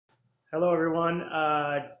Hello, everyone.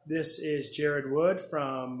 This is Jared Wood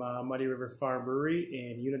from Muddy River Farm Brewery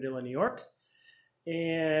in Unadilla, New York.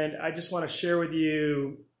 And I just want to share with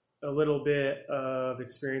you a little bit of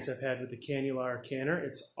experience I've had with the Cannular canner.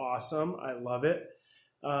 It's awesome. I love it.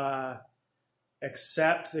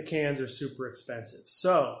 Except the cans are super expensive.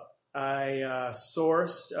 So I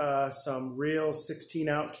sourced some real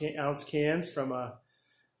 16-ounce cans from a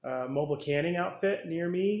mobile canning outfit near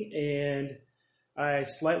me, and I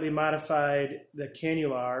slightly modified the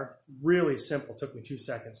Cannular. Really simple, took me 2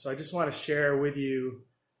 seconds. So I just want to share with you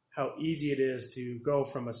how easy it is to go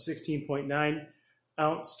from a 16.9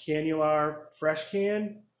 ounce Cannular fresh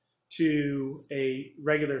can to a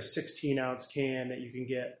regular 16-ounce can that you can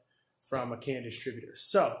get from a can distributor.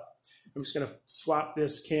 So I'm just going to swap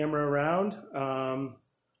this camera around.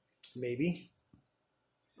 Maybe.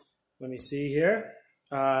 Let me see here.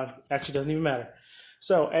 Actually, doesn't even matter.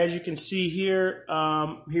 So as you can see here,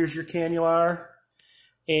 here's your Cannular,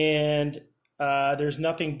 and there's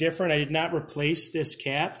nothing different. I did not replace this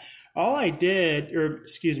cap. All I did,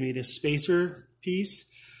 this spacer piece,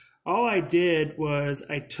 all I did was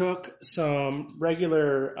I took some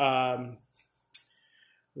regular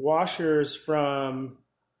washers from,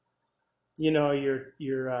 the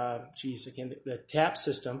tap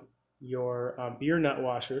system, your beer nut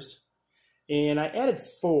washers. And I added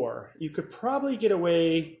 4. You could probably get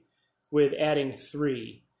away with adding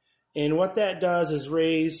 3. And what that does is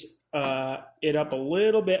raise it up a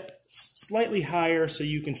little bit, slightly higher, so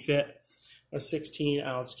you can fit a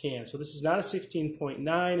 16-ounce can. So this is not a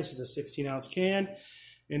 16.9, this is a 16-ounce can.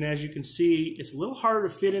 And as you can see, it's a little harder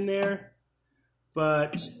to fit in there,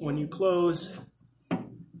 but when you close the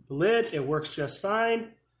lid, it works just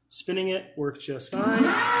fine. Spinning it works just fine.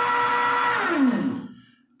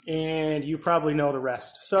 And you probably know the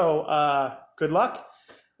rest. So good luck.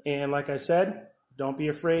 And like I said, don't be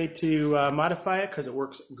afraid to modify it because it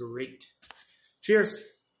works great. Cheers.